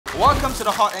Welcome to the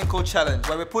Hot and Cold Challenge,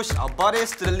 where we push our bodies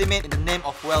to the limit in the name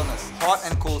of wellness, hot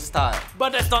and cold style.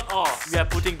 But that's not all. We are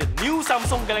putting the new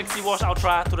Samsung Galaxy Watch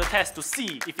Ultra to the test to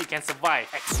see if it can survive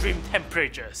extreme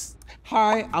temperatures.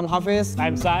 Hi, I'm Hafiz.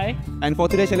 I'm Sai. And for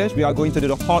today's challenge, we are going to do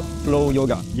the hot flow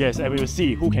yoga. Yes, and we will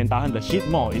see who can tahan the heat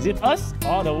more. Is it us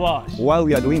or the watch? While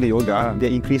we are doing the yoga,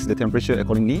 they increase the temperature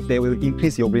accordingly. They will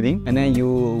increase your breathing, and then you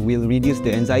will reduce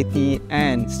the anxiety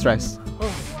and stress.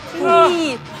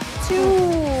 3, 2,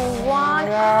 1.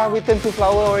 Yeah, we turn to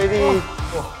flower already.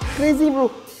 Crazy,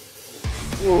 bro.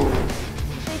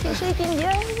 Shaking,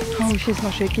 yes. Oh, she's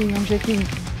not shaking. I'm shaking. 2,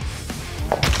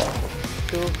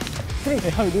 3. Hey,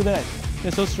 how you do that?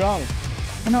 You're so strong.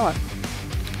 I know what?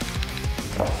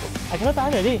 I cannot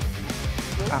tahan already.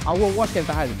 Our watch can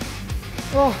tahan.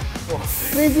 Oh,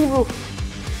 crazy, bro.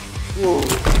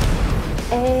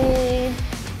 Hey.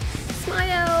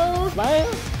 Smile. Smile.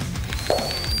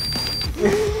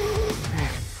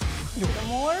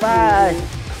 More. 5,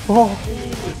 4,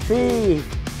 3,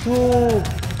 2, 1.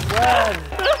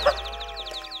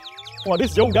 Wow,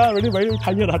 this yoga really very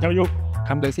tired, I tell you.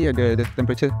 Come let's see the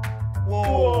temperature.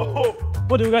 Whoa!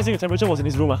 What do you guys think the temperature was in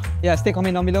this room? Yeah, stay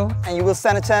comment down below. And you will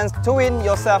stand a chance to win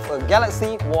yourself a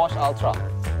Galaxy Watch Ultra.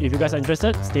 If you guys are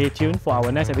interested, stay tuned for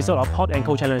our next episode of Hot and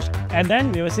Cold Challenge. And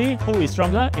then we will see who is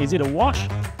stronger. Is it a watch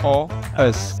Or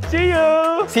us. See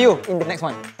you! See you in the next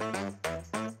one.